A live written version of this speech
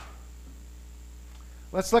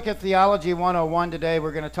Let's look at Theology 101 today.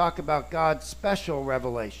 We're going to talk about God's special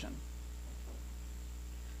revelation.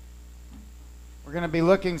 We're going to be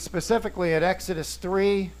looking specifically at Exodus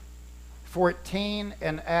 3:14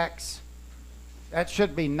 and Acts, that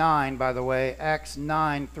should be 9, by the way, Acts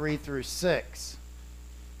 9, 3 through 6.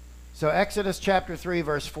 So Exodus chapter 3,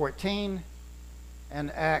 verse 14,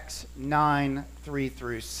 and Acts 9, 3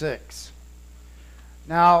 through 6.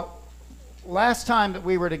 Now, last time that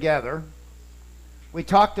we were together, we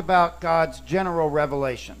talked about God's general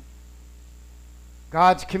revelation.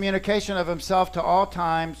 God's communication of himself to all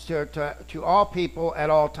times, to all people at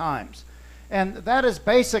all times. And that is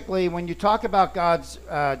basically, when you talk about God's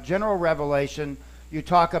general revelation, you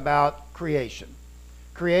talk about creation.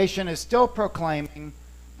 Creation is still proclaiming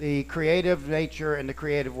the creative nature and the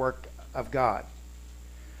creative work of God.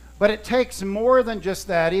 But it takes more than just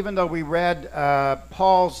that. Even though we read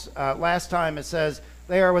Paul's last time, it says,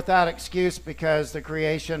 they are without excuse because the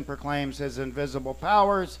creation proclaims his invisible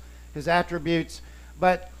powers, his attributes.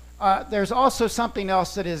 But there's also something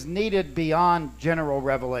else that is needed beyond general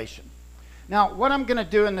revelation. Now, what I'm going to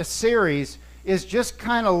do in this series is just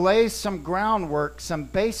kind of lay some groundwork, some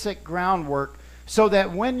basic groundwork, so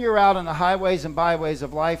that when you're out on the highways and byways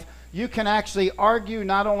of life, you can actually argue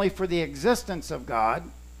not only for the existence of God,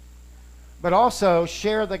 but also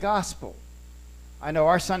share the gospel. I know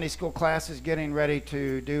our Sunday school class is getting ready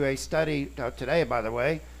to do a study today, by the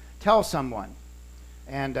way, Tell Someone.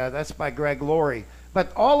 And that's by Greg Laurie.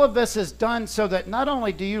 But all of this is done so that not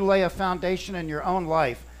only do you lay a foundation in your own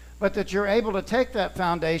life, but that you're able to take that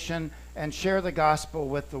foundation and share the gospel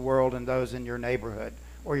with the world and those in your neighborhood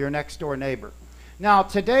or your next door neighbor. Now,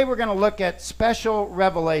 today we're going to look at special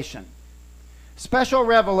revelation. Special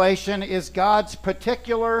revelation is God's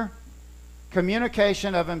particular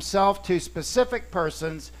communication of himself to specific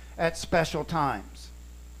persons at special times.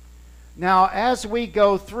 Now, as we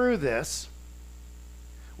go through this,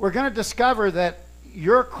 we're going to discover that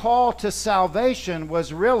your call to salvation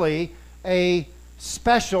was really a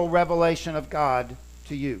special revelation of God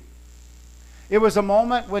to you. It was a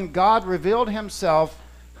moment when God revealed himself,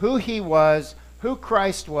 who he was, who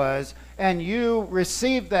Christ was, and you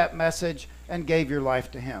received that message and gave your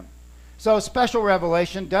life to him. So special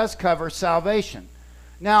revelation does cover salvation.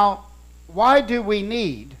 Now, why do we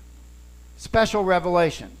need special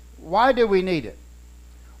revelation? Why do we need it?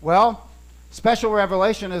 Well, special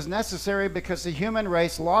revelation is necessary because the human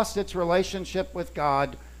race lost its relationship with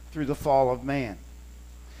God through the fall of man.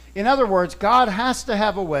 In other words, God has to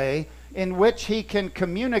have a way in which he can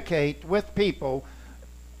communicate with people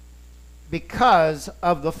because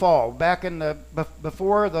of the fall. Back in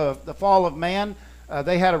before the fall of man,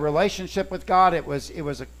 they had a relationship with God. It was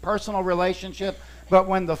a personal relationship. But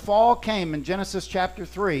when the fall came in Genesis chapter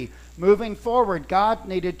 3, moving forward, God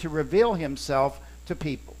needed to reveal himself to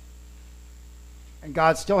people. And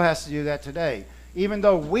God still has to do that today. Even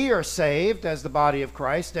though we are saved as the body of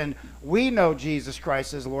Christ and we know Jesus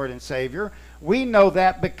Christ as Lord and Savior, we know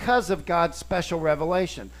that because of God's special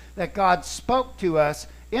revelation, that God spoke to us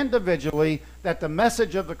individually, that the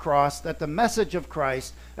message of the cross, that the message of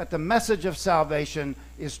Christ, that the message of salvation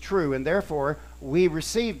is true, and therefore we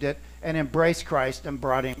received it and embraced Christ and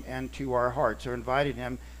brought him into our hearts, or invited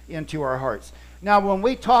him into our hearts. Now, when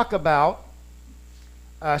we talk about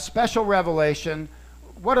special revelation,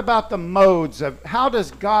 what about the modes of how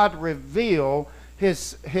does God reveal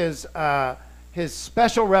his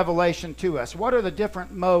special revelation to us? What are the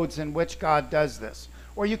different modes in which God does this?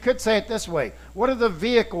 Or you could say it this way: what are the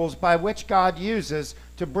vehicles by which God uses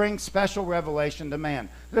to bring special revelation to man?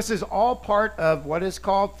 This is all part of what is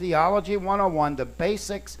called Theology 101, the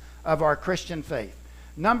basics of our Christian faith.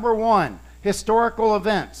 Number one, historical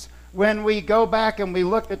events. When we go back and we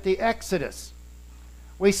look at the Exodus,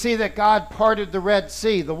 we see that God parted the Red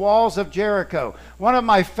Sea, the walls of Jericho. One of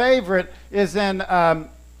my favorite is when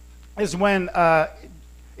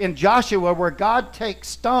in Joshua, where God takes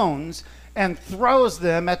stones and throws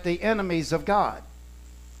them at the enemies of God.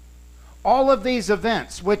 All of these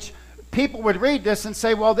events, which people would read this and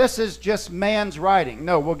say, well, this is just man's writing.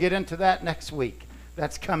 No, we'll get into that next week.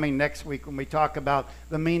 That's coming next week when we talk about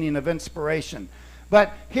the meaning of inspiration.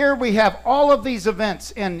 But here we have all of these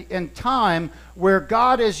events in time where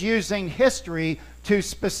God is using history to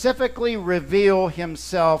specifically reveal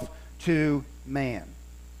himself to man.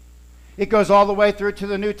 It goes all the way through to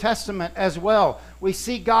the New Testament as well. We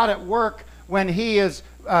see God at work when he is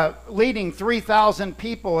leading 3,000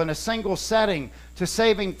 people in a single setting to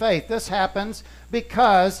saving faith. This happens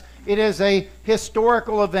because it is a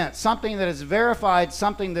historical event, something that is verified,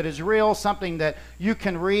 something that is real, something that you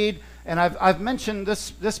can read. And I've mentioned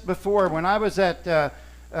this before. When I was at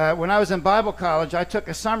when I was in Bible college, I took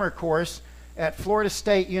a summer course at Florida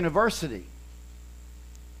State University.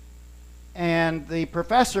 And the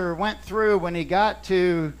professor went through, when he got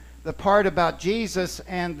to the part about Jesus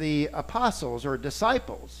and the apostles or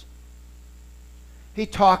disciples, he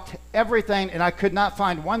talked everything, and I could not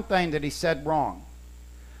find one thing that he said wrong.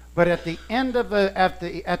 But at the end of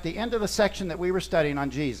the section that we were studying on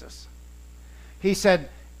Jesus, he said,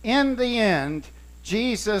 in the end,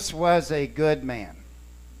 Jesus was a good man.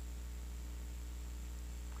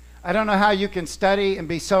 I don't know how you can study and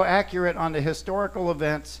be so accurate on the historical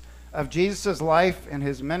events of Jesus' life and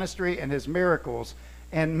his ministry and his miracles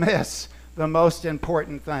and miss the most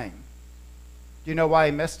important thing. Do you know why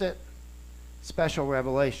he missed it? Special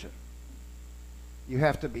revelation. You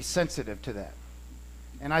have to be sensitive to that.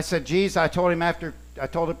 And I said, I told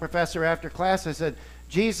the professor after class, I said,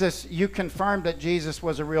 Jesus, you confirmed that Jesus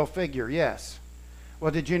was a real figure. Yes.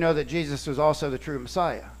 Well, did you know that Jesus was also the true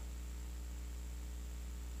Messiah?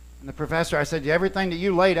 And the professor, I said, everything that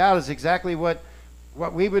you laid out is exactly what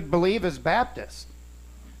we would believe as Baptists.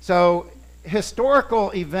 So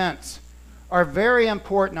historical events are very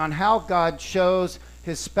important on how God shows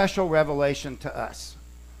his special revelation to us.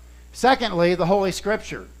 Secondly, the Holy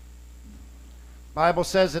Scripture. The Bible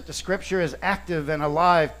says that the Scripture is active and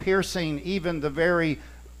alive, piercing even the very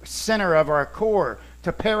center of our core.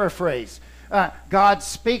 To paraphrase, God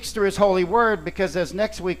speaks through his holy word because, as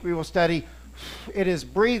next week we will study, it is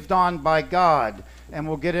breathed on by God, and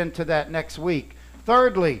we'll get into that next week.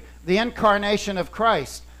 Thirdly, the incarnation of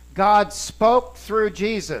Christ. God spoke through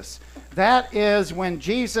Jesus. That is when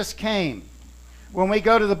Jesus came. When we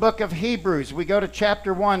go to the book of Hebrews, we go to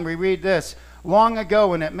chapter 1, we read this. Long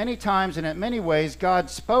ago, and at many times and in many ways,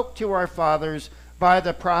 God spoke to our fathers by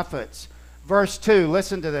the prophets. Verse 2,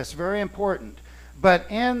 listen to this, very important. But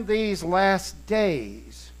in these last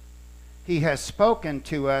days, he has spoken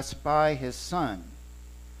to us by his Son,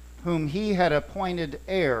 whom he had appointed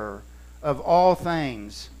heir of all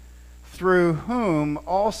things, through whom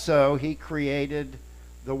also he created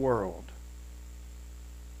the world.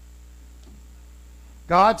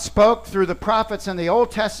 God spoke through the prophets in the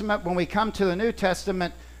Old Testament. When we come to the New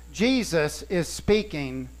Testament, Jesus is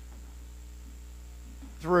speaking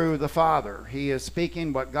through the Father. He is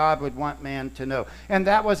speaking what God would want man to know. And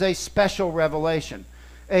that was a special revelation.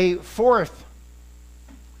 A fourth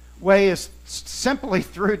way is simply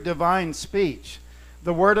through divine speech.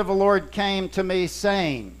 The word of the Lord came to me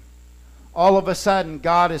saying, all of a sudden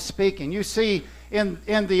God is speaking. You see in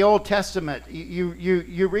the Old Testament,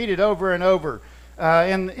 you read it over and over.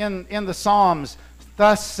 In the Psalms,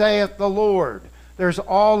 thus saith the Lord. There's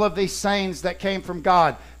all of these sayings that came from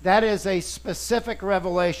God. That is a specific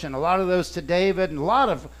revelation. A lot of those to David, and a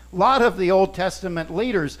lot of the Old Testament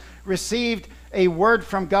leaders received a word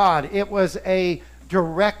from God. It was a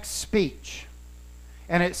direct speech.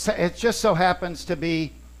 And it just so happens to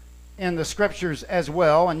be in the scriptures as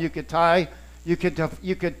well. And you could tie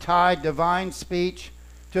divine speech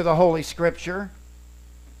to the Holy Scripture.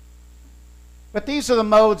 But these are the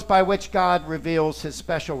modes by which God reveals his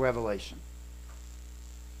special revelation.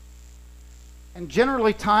 And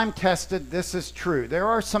generally time-tested, this is true. There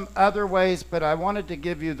are some other ways, but I wanted to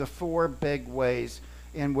give you the four big ways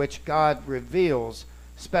in which God reveals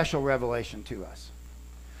special revelation to us.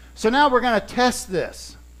 So now we're going to test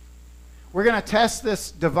this. We're going to test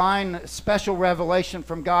this divine special revelation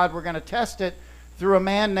from God. We're going to test it through a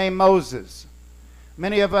man named Moses.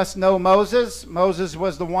 Many of us know Moses. Moses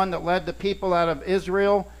was the one that led the people out of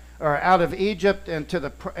Israel, or out of Egypt,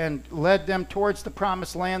 and led them towards the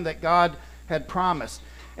promised land that God had promised.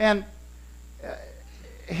 And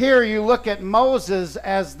here you look at Moses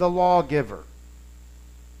as the lawgiver.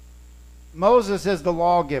 Moses is the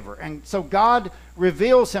lawgiver. And so God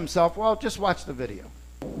reveals himself. Well, just watch the video.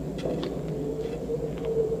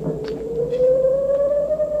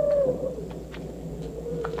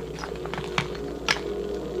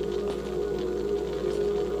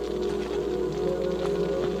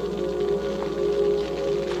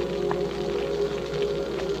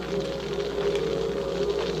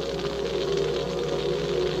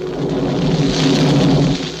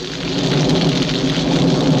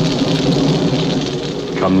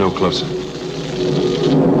 Come no closer.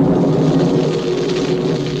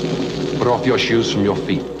 Put off your shoes from your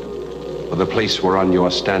feet, for the place whereon you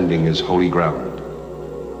are standing is holy ground.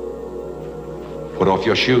 Put off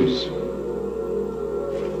your shoes.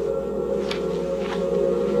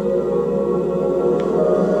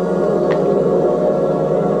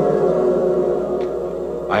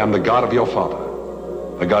 I am the God of your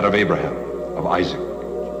father, the God of Abraham, of Isaac,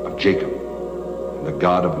 of Jacob, and the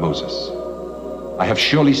God of Moses. I have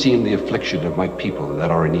surely seen the affliction of my people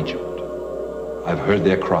that are in Egypt. I've heard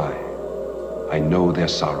their cry. I know their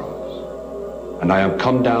sorrows. And I am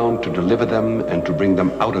come down to deliver them and to bring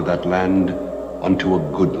them out of that land unto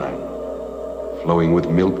a good land, flowing with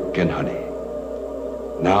milk and honey.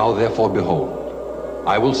 Now therefore, behold,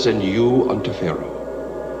 I will send you unto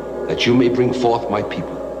Pharaoh, that you may bring forth my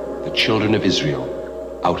people, the children of Israel,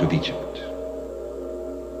 out of Egypt.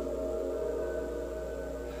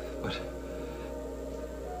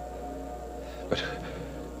 But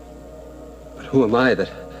who am I that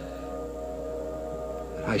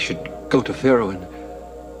I should go to Pharaoh and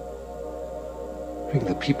bring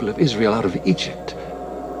the people of Israel out of Egypt?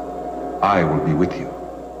 I will be with you.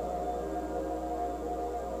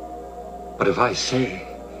 But if I say,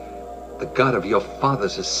 the God of your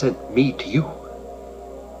fathers has sent me to you,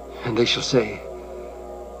 and they shall say,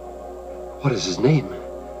 what is his name?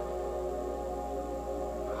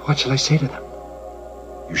 What shall I say to them?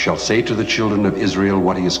 You shall say to the children of Israel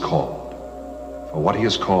what he is called. For what he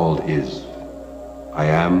is called is, I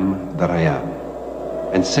am that I am.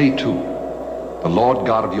 And say too, the Lord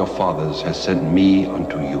God of your fathers has sent me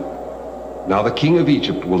unto you. Now the king of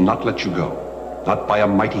Egypt will not let you go, not by a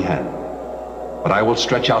mighty hand, but I will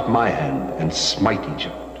stretch out my hand and smite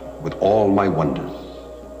Egypt with all my wonders.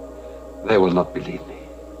 They will not believe me.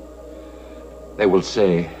 They will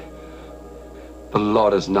say, the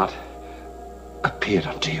Lord has not appeared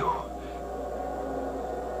unto you.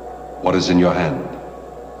 What is in your hand?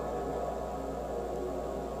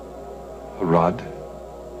 A rod.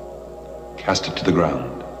 Cast it to the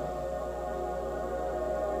ground.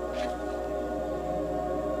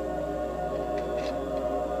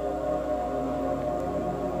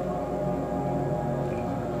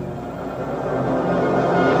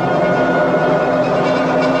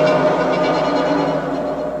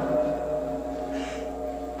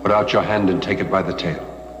 Put out your hand and take it by the tail.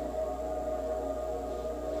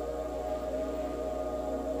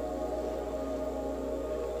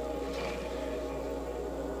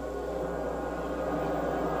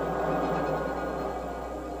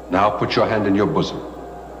 Now put your hand in your bosom.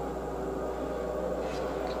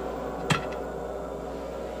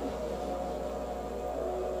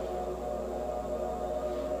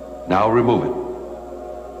 Now remove it.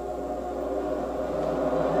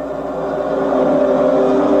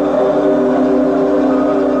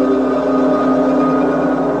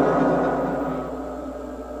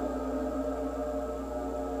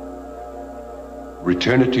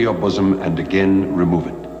 Return it to your bosom and again remove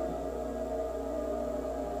it.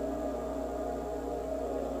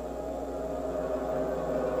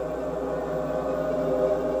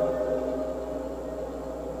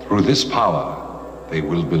 Through this power, they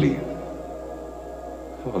will believe.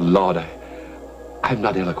 Oh, Lord, I'm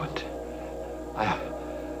not eloquent.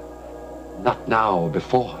 Not now or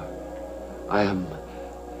before. I am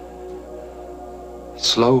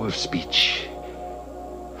slow of speech.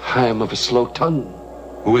 I am of a slow tongue.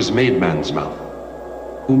 Who has made man's mouth?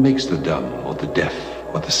 Who makes the dumb or the deaf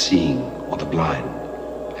or the seeing or the blind?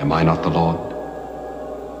 Am I not the Lord?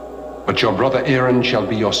 But your brother Aaron shall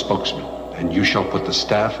be your spokesman, and you shall put the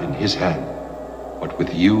staff in his hand. But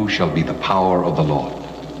with you shall be the power of the Lord.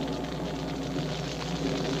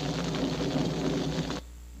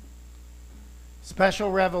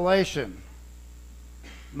 Special revelation.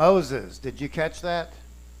 Moses, did you catch that?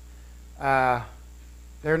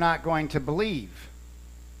 They're not going to believe.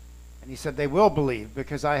 And he said, they will believe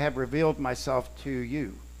because I have revealed myself to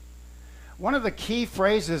you. One of the key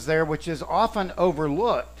phrases there, which is often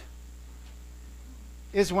overlooked,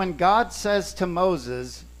 is when God says to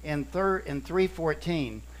Moses in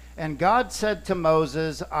 3:14, and God said to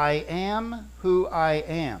Moses, I am who I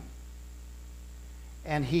am.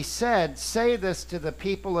 And he said, say this to the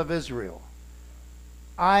people of Israel,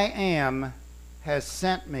 I am has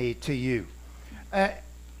sent me to you.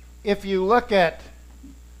 If you look at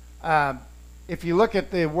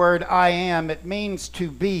the word I am, it means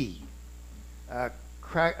to be.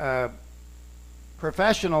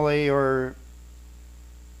 Professionally, or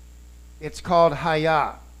it's called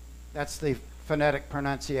Hayah. That's the phonetic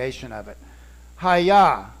pronunciation of it.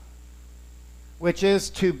 Hayah, which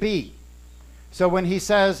is to be. So when he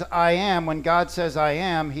says I am, when God says I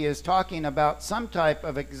am, he is talking about some type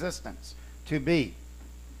of existence, to be.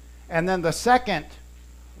 And then the second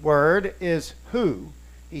word is who.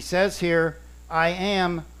 He says here, I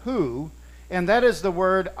am who, and that is the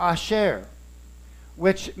word asher,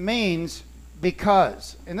 which means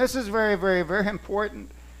because. And this is very, very, very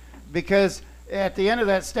important, because at the end of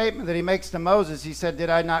that statement that he makes to Moses, he said, did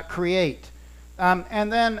I not create?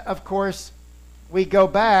 And then, of course, we go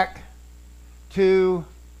back to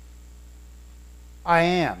I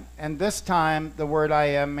am. And this time, the word I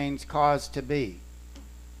am means cause to be.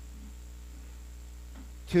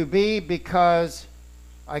 To be because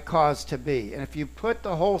I cause to be. And if you put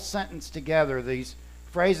the whole sentence together, these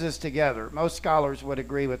phrases together, most scholars would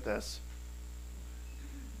agree with this.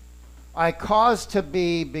 I cause to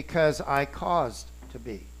be because I caused to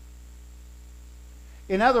be.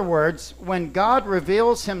 In other words, when God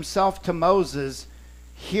reveals himself to Moses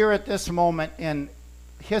here at this moment in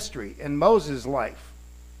history, in Moses' life,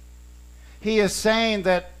 he is saying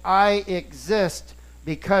that I exist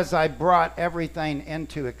because I brought everything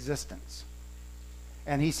into existence.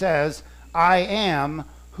 And he says, I am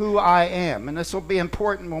who I am. And this will be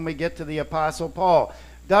important when we get to the Apostle Paul.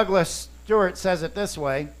 Douglas Stewart says it this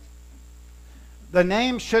way: the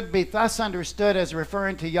name should be thus understood as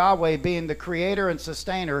referring to Yahweh being the creator and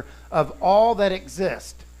sustainer of all that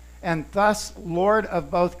exists, and thus Lord of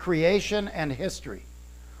both creation and history.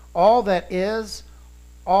 All that is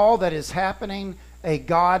happening, a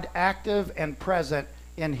God active and present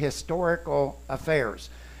in historical affairs.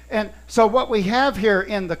 And so what we have here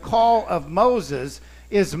in the call of Moses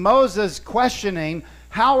is Moses questioning,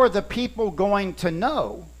 how are the people going to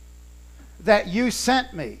know that you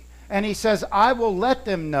sent me? And he says, I will let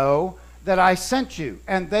them know that I sent you,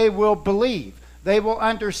 and they will believe. They will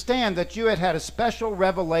understand that you had a special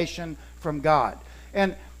revelation from God.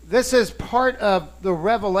 And this is part of the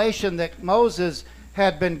revelation that Moses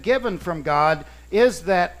had been given from God, is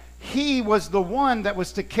that he was the one that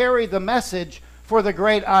was to carry the message for the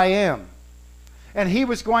great I am. And he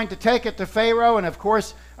was going to take it to Pharaoh, and of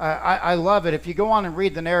course, I love it. If you go on and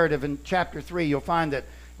read the narrative in chapter 3, you'll find that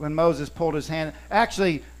when Moses pulled his hand,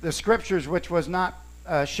 actually the scriptures, which was not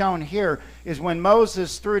shown here, is when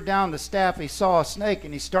Moses threw down the staff, he saw a snake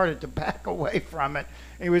and he started to back away from it.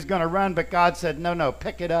 He was going to run, but God said, no,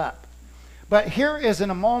 pick it up. But here is in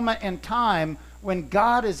a moment in time when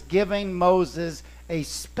God is giving Moses a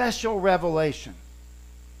special revelation.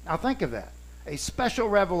 Now think of that. A special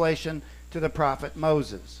revelation to the prophet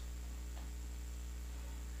Moses.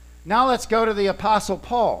 Now let's go to the Apostle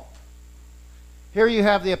Paul. Here you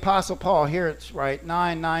have the Apostle Paul. Here it's right,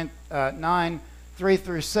 9, 3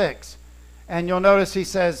 through 6. And you'll notice he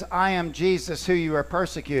says, I am Jesus who you are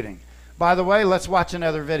persecuting. By the way, let's watch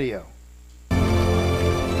another video.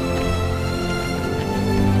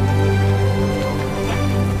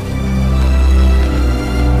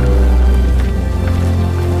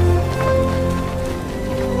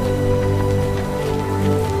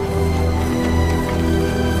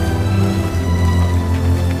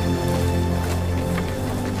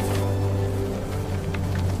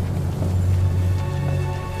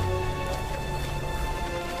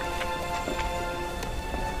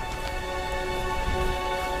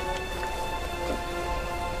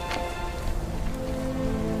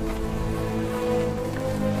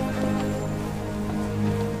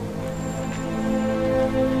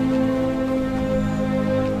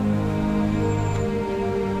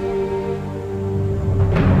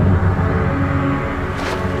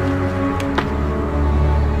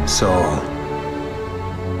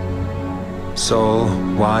 Saul,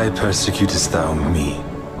 why persecutest thou me?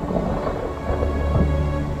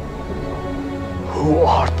 Who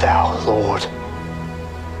art thou, Lord?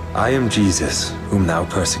 I am Jesus, whom thou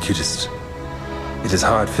persecutest. It is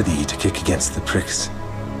hard for thee to kick against the pricks.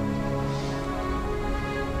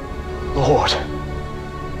 Lord,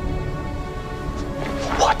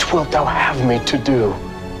 what wilt thou have me to do?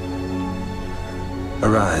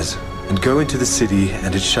 Arise, and go into the city,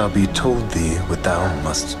 and it shall be told thee what thou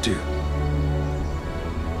must do.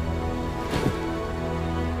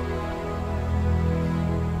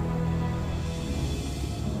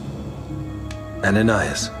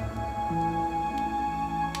 Ananias.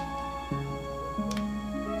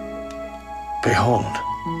 Behold,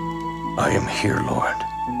 I am here, Lord.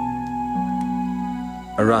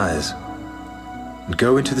 Arise, and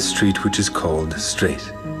go into the street which is called Straight,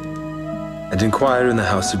 and inquire in the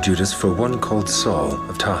house of Judas for one called Saul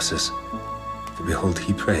of Tarsus, for behold,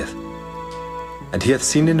 he prayeth. And he hath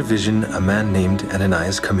seen in a vision a man named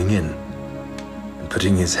Ananias coming in, and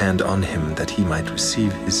putting his hand on him that he might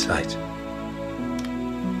receive his sight.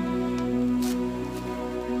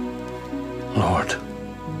 Lord,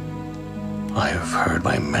 I have heard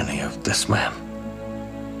by many of this man,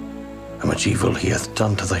 how much evil he hath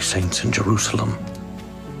done to thy saints in Jerusalem.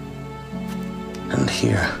 And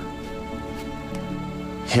here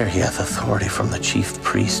he hath authority from the chief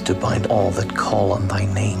priest to bind all that call on thy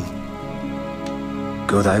name.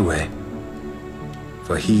 Go thy way,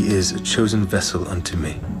 for he is a chosen vessel unto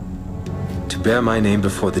me, to bear my name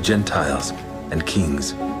before the Gentiles and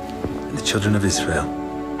kings and the children of Israel.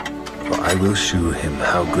 For I will shew him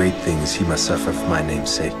how great things he must suffer for my name's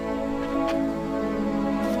sake.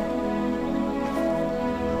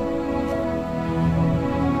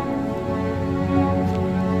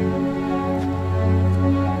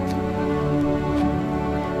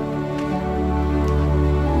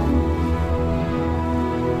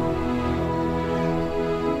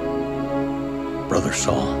 Brother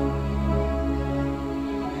Saul,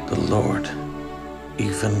 the Lord,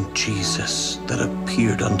 even Jesus that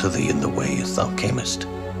appeared unto thee in the way as thou camest,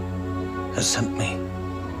 has sent me,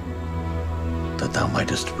 that thou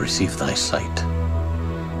mightest receive thy sight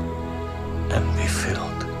and be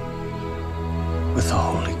filled with the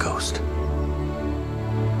Holy Ghost.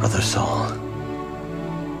 Brother Saul,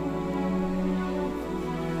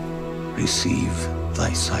 receive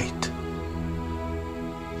thy sight.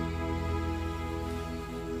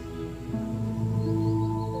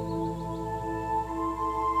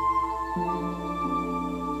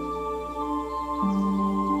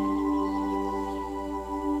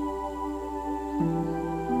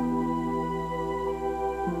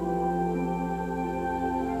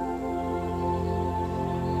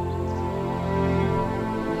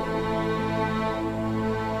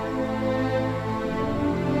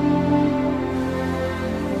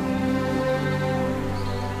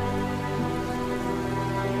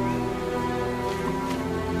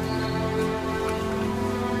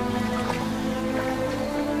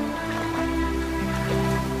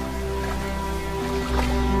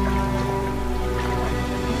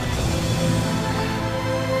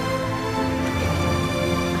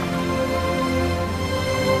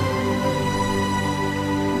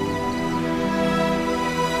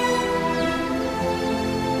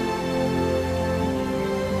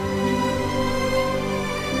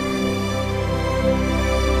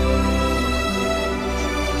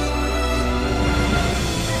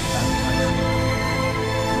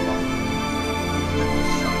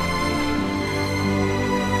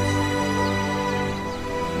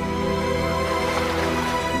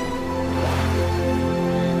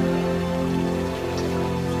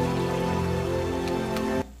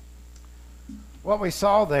 What we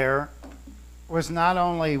saw there was not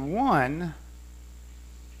only one,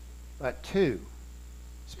 but two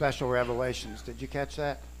special revelations. Did you catch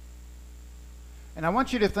that? And I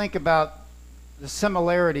want you to think about the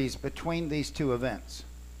similarities between these two events.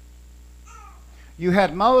 You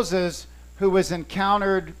had Moses, who was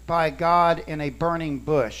encountered by God in a burning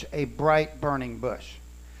bush, a bright burning bush.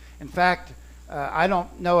 In fact, I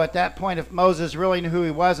don't know at that point if Moses really knew who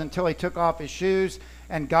he was until he took off his shoes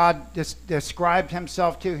and God described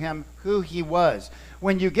himself to him who he was.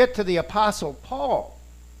 When you get to the Apostle Paul,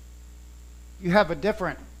 you have a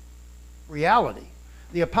different reality.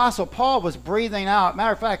 The Apostle Paul was breathing out.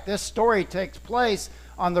 Matter of fact, this story takes place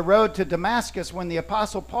on the road to Damascus when the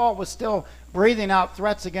Apostle Paul was still breathing out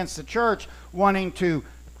threats against the church, wanting to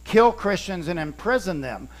kill Christians and imprison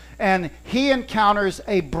them. And he encounters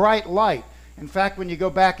a bright light. In fact, when you go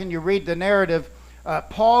back and you read the narrative,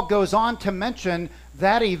 Paul goes on to mention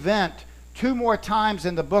that event 2 more times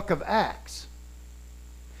in the book of Acts.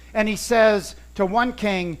 And he says to one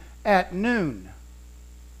king, at noon,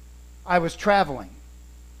 I was traveling.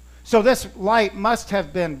 So this light must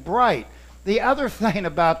have been bright. The other thing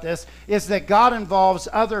about this is that God involves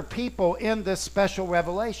other people in this special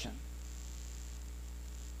revelation.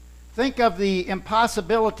 Think of the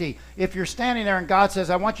impossibility. If you're standing there and God says,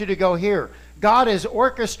 I want you to go here. God is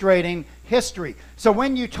orchestrating history. So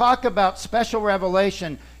when you talk about special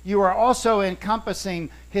revelation, you are also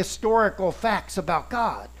encompassing historical facts about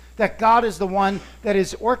God. That God is the one that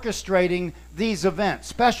is orchestrating these events.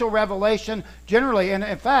 Special revelation generally, and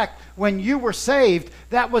in fact, when you were saved,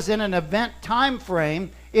 that was in an event time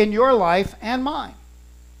frame in your life and mine.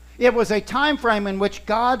 It was a time frame in which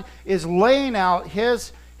God is laying out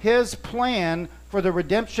his plan for the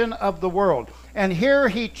redemption of the world. And here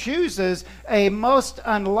he chooses a most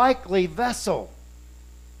unlikely vessel,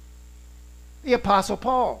 the Apostle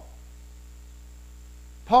Paul.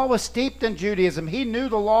 Paul was steeped in Judaism. He knew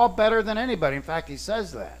the law better than anybody. In fact, he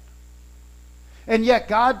says that. And yet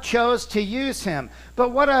God chose to use him.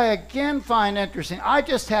 But what I again find interesting, I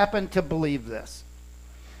just happen to believe this,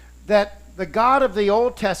 that the God of the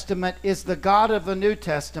Old Testament is the God of the New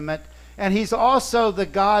Testament, and he's also the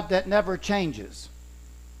God that never changes.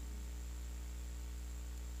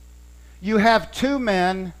 You have 2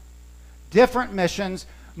 men, different missions.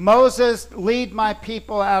 Moses, lead my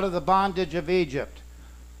people out of the bondage of Egypt.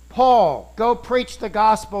 Paul, go preach the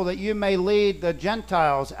gospel that you may lead the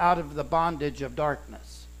Gentiles out of the bondage of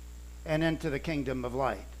darkness and into the kingdom of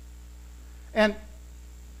light. And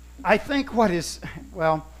I think what is,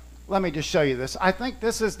 well, let me just show you this. I think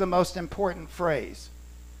this is the most important phrase.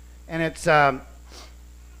 And it's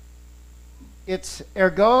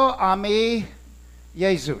ergo ami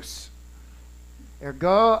Jesus.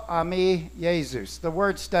 Ergo ami Jesus. The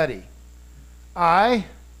word study.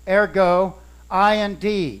 Ergo, I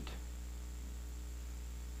indeed.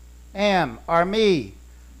 Am, me,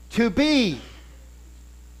 to be.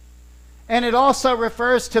 And it also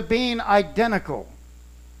refers to being identical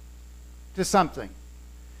to something.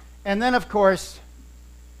 And then, of course,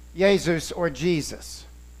 Jesus or Jesus.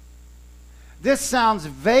 This sounds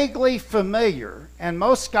vaguely familiar, and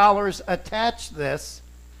most scholars attach this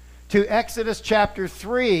to Exodus chapter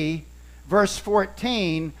 3, verse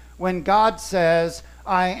 14, when God says,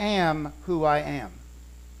 I am who I am.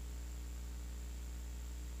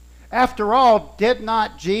 After all, did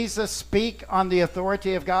not Jesus speak on the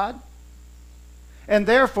authority of God? And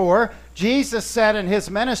therefore, Jesus said in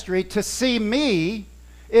his ministry, to see me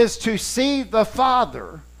is to see the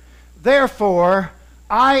Father. Therefore,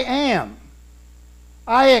 I am.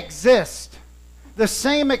 I exist. The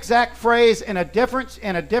same exact phrase in a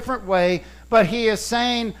different way, but he is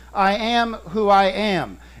saying, I am who I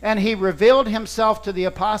am. And he revealed himself to the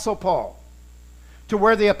Apostle Paul, to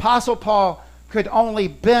where the Apostle Paul could only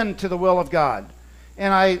bend to the will of God.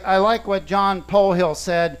 And I like what John Polhill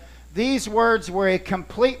said. These words were a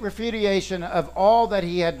complete refutation of all that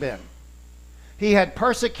he had been. He had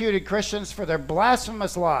persecuted Christians for their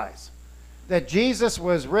blasphemous lies, that Jesus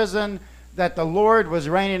was risen, that the Lord was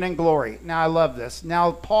reigning in glory. Now I love this.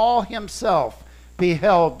 Now Paul himself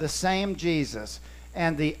beheld the same Jesus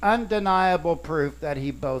and the undeniable proof that he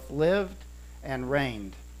both lived and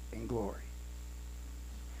reigned in glory.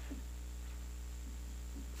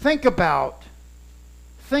 Think about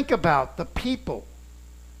the people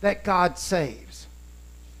that God saves.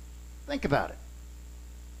 Think about it.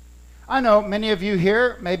 I know many of you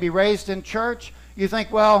here may be raised in church. You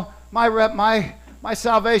think, well, my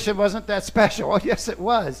salvation wasn't that special. Well, yes, it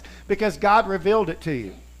was, because God revealed it to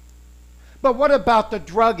you. But what about the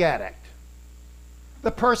drug addict?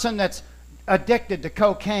 The person that's addicted to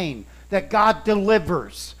cocaine, that God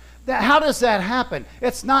delivers. How does that happen?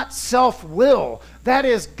 It's not self-will. That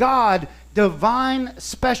is God, divine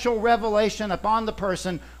special revelation upon the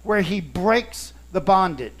person where he breaks the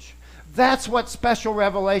bondage. That's what special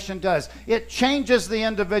revelation does. It changes the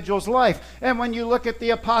individual's life. And when you look at the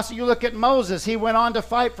apostle, you look at Moses, he went on to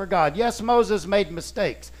fight for God. Yes, Moses made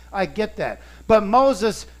mistakes. I get that. But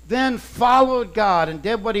Moses then followed God and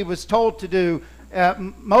did what he was told to do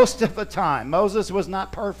most of the time. Moses was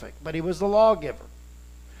not perfect, but he was the lawgiver.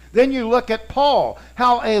 Then you look at Paul,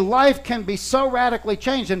 how a life can be so radically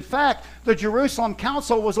changed. In fact, the Jerusalem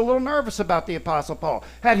council was a little nervous about the Apostle Paul.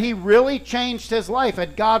 Had he really changed his life?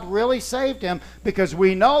 Had God really saved him? Because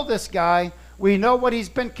we know this guy, we know what he's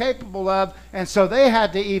been capable of, and so they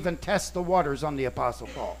had to even test the waters on the Apostle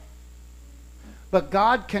Paul. But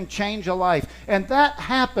God can change a life, and that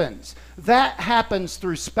happens. That happens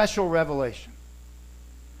through special revelation.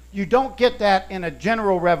 You don't get that in a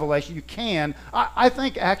general revelation. You can. I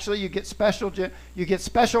think actually you get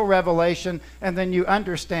special revelation, and then you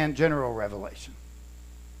understand general revelation.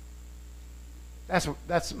 That's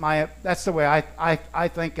the way I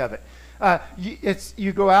think of it.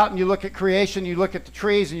 You go out and you look at creation, you look at the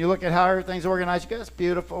trees, and you look at how everything's organized. You go, that's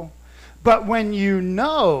beautiful. But when you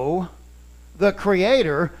know the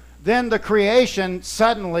Creator, then the creation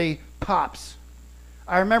suddenly pops.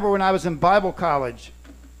 I remember when I was in Bible college,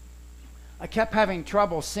 I kept having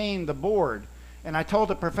trouble seeing the board. And I told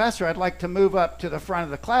the professor I'd like to move up to the front of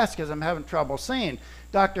the class because I'm having trouble seeing.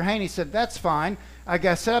 Dr. Haney said, that's fine. I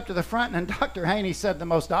got set up to the front, and Dr. Haney said the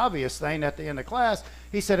most obvious thing at the end of class.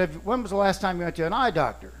 He said, when was the last time you went to an eye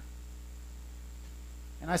doctor?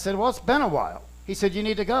 And I said, well, it's been a while. He said, you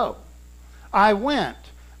need to go. I went,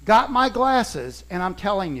 got my glasses, and I'm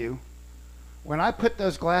telling you, when I put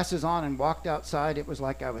those glasses on and walked outside, it was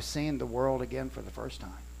like I was seeing the world again for the first time.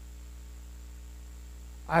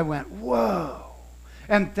 I went, whoa.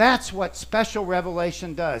 And that's what special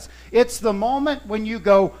revelation does. It's the moment when you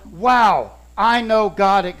go, wow, I know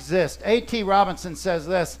God exists. A.T. Robinson says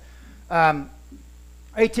this.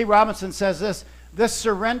 A.T. Robinson says this. This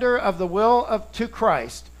surrender of the will to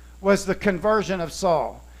Christ was the conversion of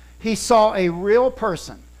Saul. He saw a real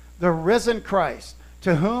person, the risen Christ,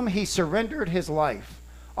 to whom he surrendered his life.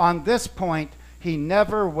 On this point, he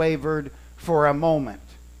never wavered for a moment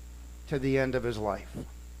to the end of his life.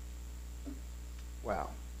 Wow.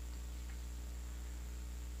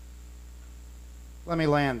 Let me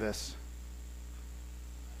land this.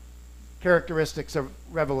 Characteristics of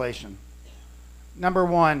revelation. Number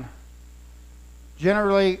one,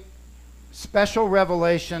 generally Special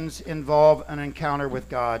revelations involve an encounter with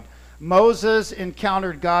God. Moses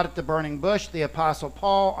encountered God at the burning bush, the Apostle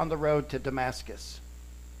Paul on the road to Damascus.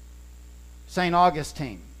 St.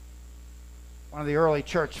 Augustine, one of the early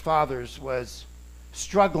church fathers, was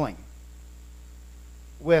struggling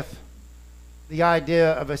with the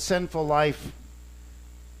idea of a sinful life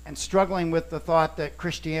and struggling with the thought that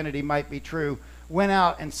Christianity might be true, went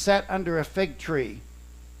out and sat under a fig tree.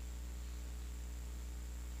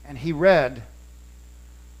 And he read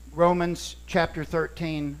Romans chapter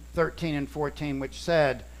 13 and 14, which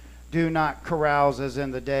said, "Do not carouse as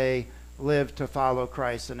in the day, live to follow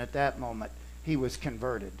Christ." And at that moment, he was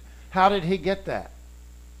converted. How did he get that?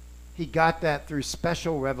 He got that through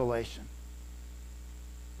special revelation.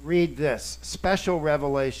 Read this, special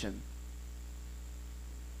revelation.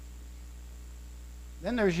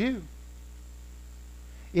 Then there's you.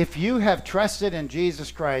 If you have trusted in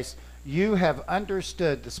Jesus Christ, you have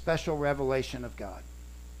understood the special revelation of God.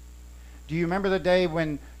 Do you remember the day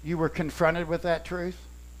when you were confronted with that truth?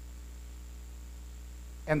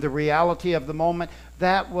 And the reality of the moment?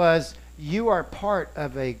 That was, you are part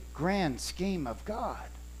of a grand scheme of God.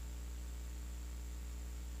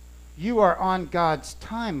 You are on God's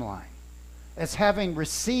timeline as having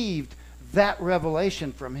received that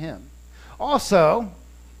revelation from Him. Also,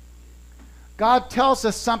 God tells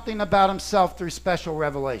us something about Himself through special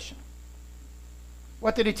revelation.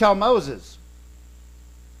 What did He tell Moses?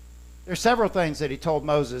 There's several things that He told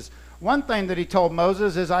Moses. One thing that He told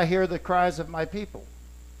Moses is, "I hear the cries of my people."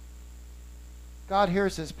 God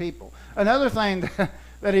hears His people. Another thing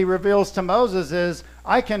that He reveals to Moses is,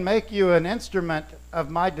 "I can make you an instrument of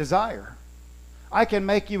my desire. I can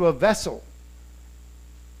make you a vessel."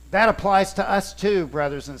 That applies to us too,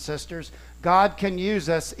 brothers and sisters. God can use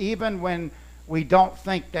us even when we don't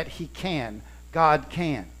think that He can. God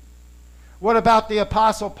can. What about the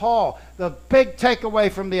Apostle Paul? The big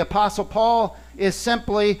takeaway from the Apostle Paul is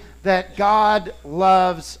simply that God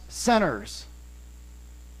loves sinners,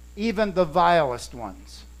 even the vilest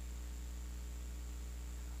ones.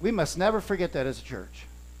 We must never forget that as a church.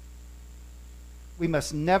 We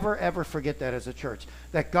must never, ever forget that as a church,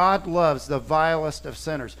 that God loves the vilest of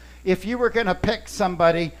sinners. If you were going to pick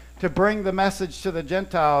somebody to bring the message to the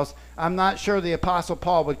Gentiles, I'm not sure the Apostle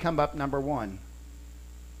Paul would come up number one.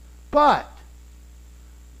 But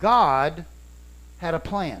God had a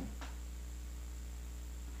plan.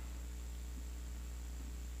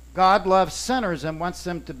 God loves sinners and wants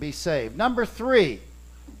them to be saved. Number three,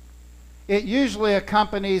 it usually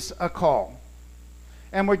accompanies a call.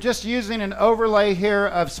 And we're just using an overlay here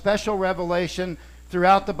of special revelation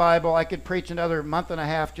throughout the Bible. I could preach another month and a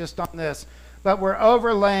half just on this. But we're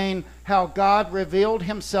overlaying how God revealed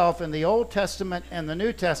Himself in the Old Testament and the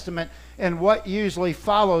New Testament, and what usually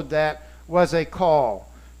followed that was a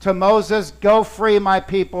call. To Moses, "Go free my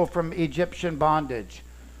people from Egyptian bondage."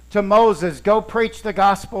 To Moses, "Go preach the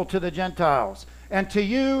gospel to the Gentiles." And to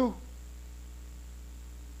you,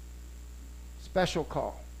 special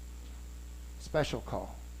call. Special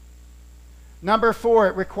call. Number four,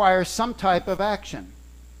 it requires some type of action.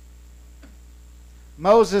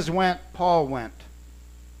 Moses went, Paul went.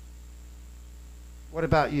 What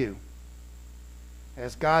about you?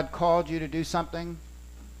 Has God called you to do something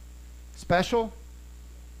special?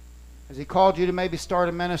 Has He called you to maybe start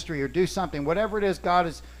a ministry or do something? Whatever it is, God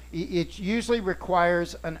is, it usually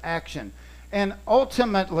requires an action. And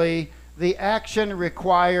ultimately, the action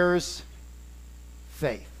requires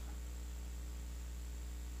faith.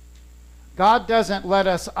 God doesn't let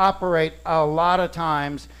us operate a lot of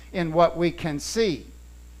times in what we can see.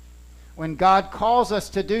 When God calls us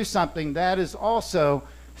to do something, that is also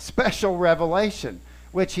special revelation,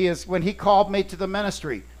 which He is. When He called me to the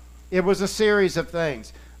ministry, it was a series of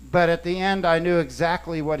things. But at the end, I knew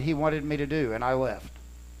exactly what He wanted me to do, and I left.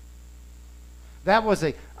 That was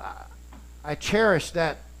I cherished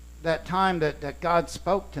that time that God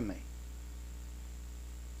spoke to me.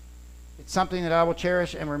 It's something that I will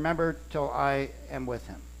cherish and remember till I am with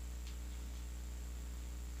Him.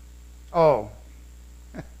 Oh,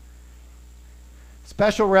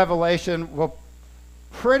 special revelation will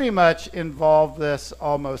pretty much involve this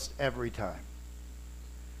almost every time.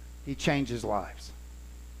 He changes lives.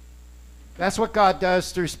 That's what God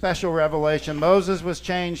does through special revelation. Moses was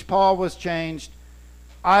changed. Paul was changed.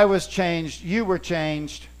 I was changed. You were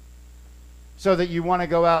changed, so that you want to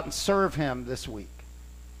go out and serve Him this week.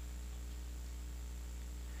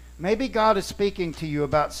 Maybe God is speaking to you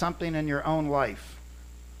about something in your own life.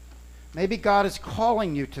 Maybe God is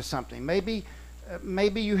calling you to something. Maybe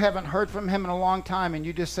you haven't heard from Him in a long time, and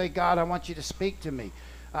you just say, "God, I want you to speak to me."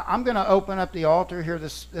 I'm going to open up the altar here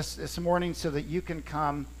this morning so that you can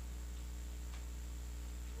come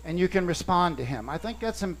and you can respond to him. I think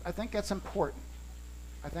that's important.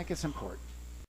 I think it's important.